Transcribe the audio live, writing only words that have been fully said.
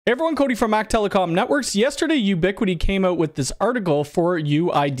Hey everyone, Cody from Mactelecom Networks. Yesterday, Ubiquiti came out with this article for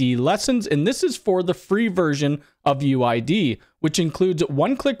UID lessons, and this is for the free version of UID, which includes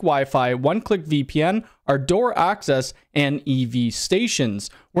one-click Wi-Fi, one-click VPN, our door access, and EV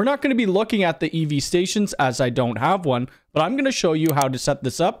stations. We're not going to be looking at the EV stations as I don't have one, but I'm going to show you how to set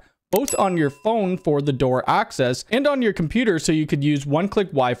this up both on your phone for the door access and on your computer so you could use one-click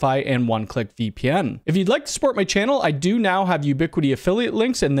Wi-Fi and one-click VPN. If you'd like to support my channel, I do now have Ubiquiti affiliate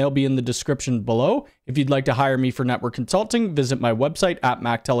links and they'll be in the description below. If you'd like to hire me for network consulting, visit my website at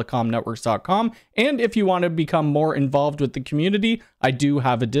mactelecomnetworks.com. And if you want to become more involved with the community, I do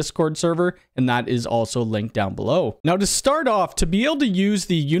have a Discord server, and that is also linked down below. Now, to start off, to be able to use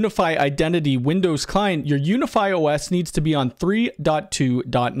the Unifi Identity Windows client, your Unifi OS needs to be on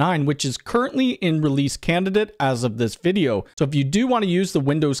 3.2.9, which is currently in release candidate as of this video. So if you do want to use the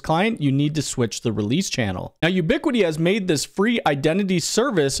Windows client, you need to switch the release channel. Now, Ubiquiti has made this free identity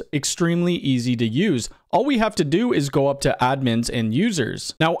service extremely easy to use. All we have to do is go up to admins and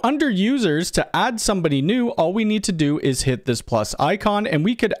users. Now, under users, to add somebody new, all we need to do is hit this plus icon, and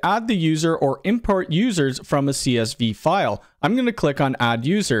we could add the user or import users from a CSV file. I'm going to click on add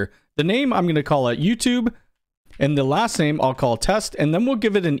user. The name, I'm going to call it YouTube, and the last name I'll call test, and then we'll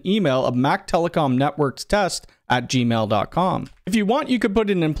give it an email of mactelecomnetworkstest@gmail.com. If you want, you could put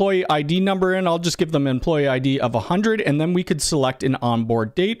an employee ID number in. I'll just give them employee ID of 100, and then we could select an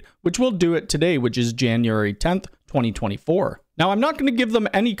onboard date, which we'll do it today, which is January 10th, 2024. Now, I'm not going to give them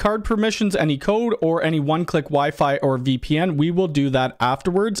any card permissions, any code, or any one-click Wi-Fi or VPN. We will do that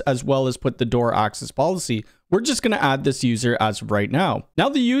afterwards, as well as put the door access policy. We're just going to add this user as of right now. Now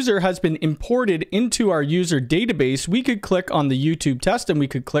the user has been imported into our user database. We could click on the YouTube test and we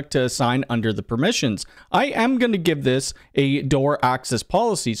could click to assign under the permissions. I am going to give this a door access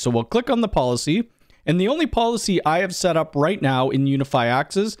policy. So we'll click on the policy. And the only policy I have set up right now in Unifi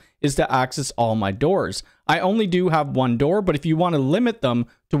Access is to access all my doors. I only do have one door, but if you want to limit them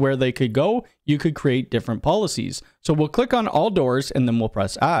to where they could go, you could create different policies. So we'll click on all doors and then we'll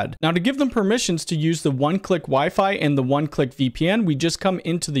press add. Now to give them permissions to use the one-click Wi-Fi and the one-click VPN, we just come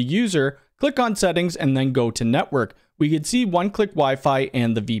into the user, click on settings, and then go to network. We could see one-click Wi-Fi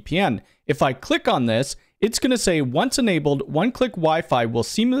and the VPN. If I click on this, it's going to say once enabled, one-click Wi-Fi will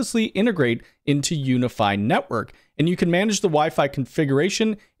seamlessly integrate into Unifi Network. And you can manage the Wi-Fi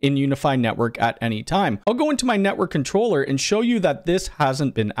configuration in Unifi Network at any time. I'll go into my network controller and show you that this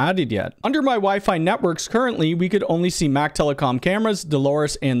hasn't been added yet. Under my Wi-Fi networks currently, we could only see Mactelecom cameras,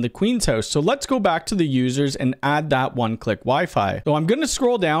 Dolores, and the Queen's House. So let's go back to the users and add that one-click Wi-Fi. So I'm going to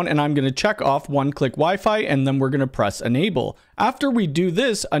scroll down and I'm going to check off one-click Wi-Fi, and then we're going to press enable. After we do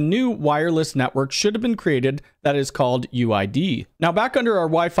this, a new wireless network should have been created that is called UID. Now back under our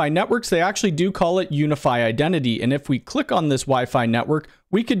Wi-Fi networks, they actually do call it Unifi Identity. And if we click on this Wi-Fi network,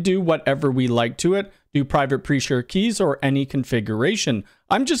 we could do whatever we like to it, do private pre-share keys or any configuration.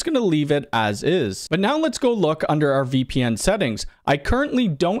 I'm just going to leave it as is. But now let's go look under our VPN settings. I currently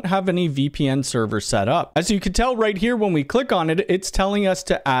don't have any VPN server set up. As you can tell right here, when we click on it, it's telling us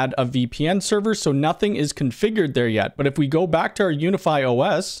to add a VPN server, so nothing is configured there yet. But if we go back to our Unifi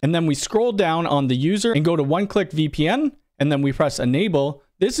OS and then we scroll down on the user and go to one-click VPN, and then we press enable,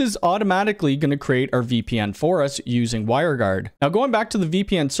 this is automatically going to create our VPN for us using WireGuard. Now going back to the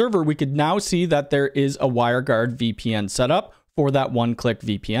VPN server, we could now see that there is a WireGuard VPN set up for that one-click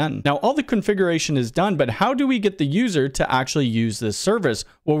VPN. Now all the configuration is done, but how do we get the user to actually use this service?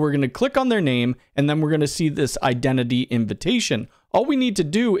 Well, we're going to click on their name and then we're going to see this identity invitation. All we need to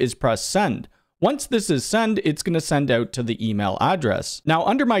do is press send. Once this is sent, it's going to send out to the email address. Now,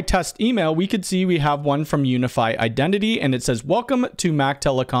 under my test email, we could see we have one from Unifi Identity, and it says, welcome to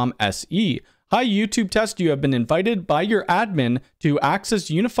Mactelecom SE. Hi, YouTube test. You have been invited by your admin to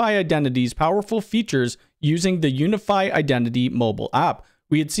access Unifi Identity's powerful features using the Unifi Identity mobile app.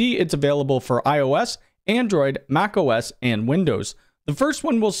 We could see it's available for iOS, Android, macOS, and Windows. The first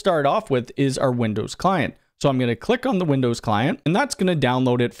one we'll start off with is our Windows client. So I'm going to click on the Windows client, and that's going to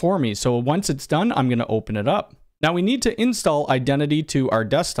download it for me. So once it's done, I'm going to open it up. Now we need to install Identity to our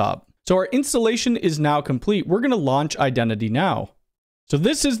desktop. So our installation is now complete. We're going to launch Identity now. So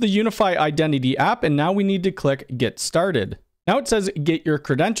this is the Unifi Identity app, and now we need to click Get Started. Now it says get your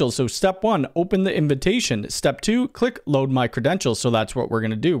credentials. So step 1, open the invitation. Step 2, click load my credentials. So that's what we're going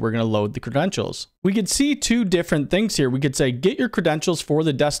to do. We're going to load the credentials. We could see two different things here. We could say get your credentials for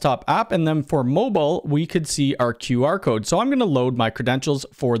the desktop app, and then for mobile, we could see our QR code. So I'm going to load my credentials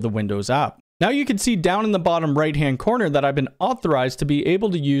for the Windows app. Now you can see down in the bottom right-hand corner that I've been authorized to be able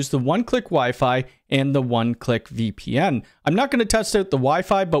to use the one-click Wi-Fi and the one-click VPN. I'm not going to test out the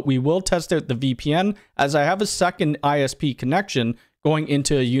Wi-Fi, but we will test out the VPN as I have a second ISP connection going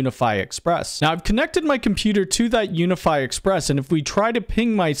into Unifi Express. Now I've connected my computer to that Unifi Express, and if we try to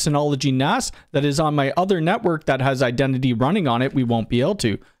ping my Synology NAS that is on my other network that has identity running on it, we won't be able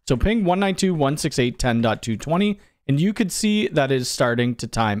to. So ping 192.168.10.220, and you could see that is starting to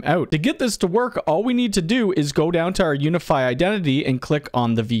time out. To get this to work, all we need to do is go down to our Unifi Identity and click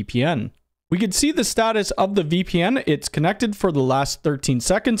on the VPN. We can see the status of the VPN. It's connected for the last 13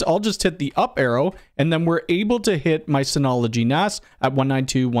 seconds. I'll just hit the up arrow, and then we're able to hit my Synology NAS at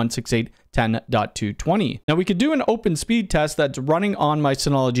 192.168.10.220. Now we could do an open speed test that's running on my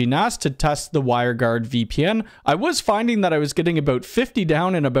Synology NAS to test the WireGuard VPN. I was finding that I was getting about 50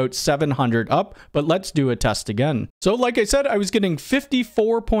 down and about 700 up, but let's do a test again. So like I said, I was getting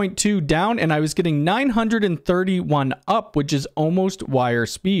 54.2 down and I was getting 931 up, which is almost wire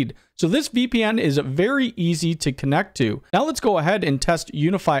speed. So this VPN is very easy to connect to. Now let's go ahead and test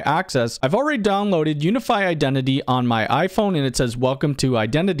Unifi Access. I've already downloaded Unifi Identity on my iPhone and it says welcome to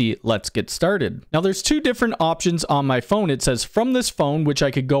Identity. Let's get started. Now there's two different options on my phone. It says from this phone, which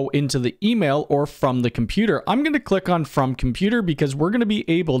I could go into the email, or from the computer. I'm going to click on from computer because we're going to be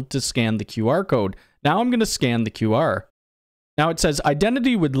able to scan the QR code. Now I'm going to scan the QR. Now it says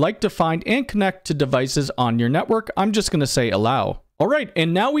Identity would like to find and connect to devices on your network. I'm just going to say allow. All right,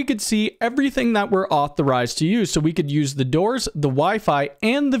 and now we could see everything that we're authorized to use. So we could use the doors, the Wi-Fi,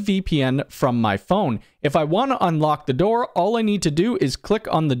 and the VPN from my phone. If I want to unlock the door, all I need to do is click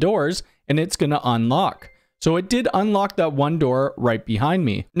on the doors and it's going to unlock. So it did unlock that one door right behind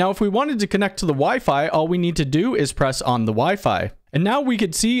me. Now, if we wanted to connect to the Wi-Fi, all we need to do is press on the Wi-Fi. And now we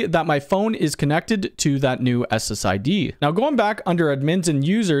could see that my phone is connected to that new SSID. Now going back under admins and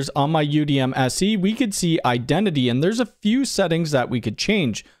users on my UDM SE, we could see identity, and there's a few settings that we could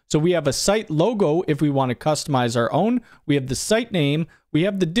change. So we have a site logo if we want to customize our own. We have the site name. We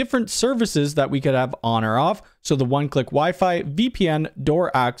have the different services that we could have on or off. So the one-click Wi-Fi, VPN,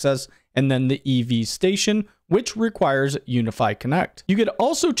 door access, and then the EV station, which requires Unifi Connect. You could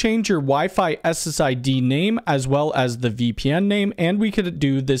also change your Wi-Fi SSID name as well as the VPN name, and we could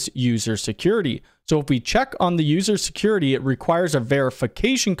do this user security. So if we check on the user security, it requires a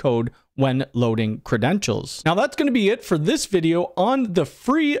verification code when loading credentials. Now that's going to be it for this video on the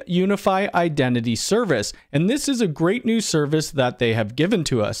free Unifi Identity service. And this is a great new service that they have given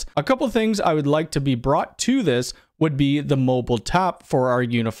to us. A couple things I would like to be brought to this would be the mobile tap for our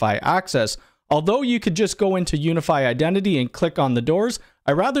Unifi Access. Although you could just go into Unifi Identity and click on the doors,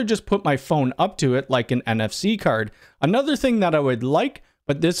 I'd rather just put my phone up to it like an NFC card. Another thing that I would like,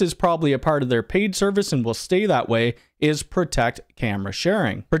 but this is probably a part of their paid service and will stay that way, is Protect Camera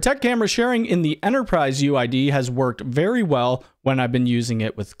Sharing. Protect Camera Sharing in the Enterprise UID has worked very well when I've been using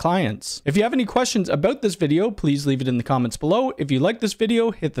it with clients. If you have any questions about this video, please leave it in the comments below. If you like this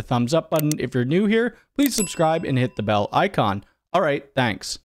video, hit the thumbs up button. If you're new here, please subscribe and hit the bell icon. All right, thanks.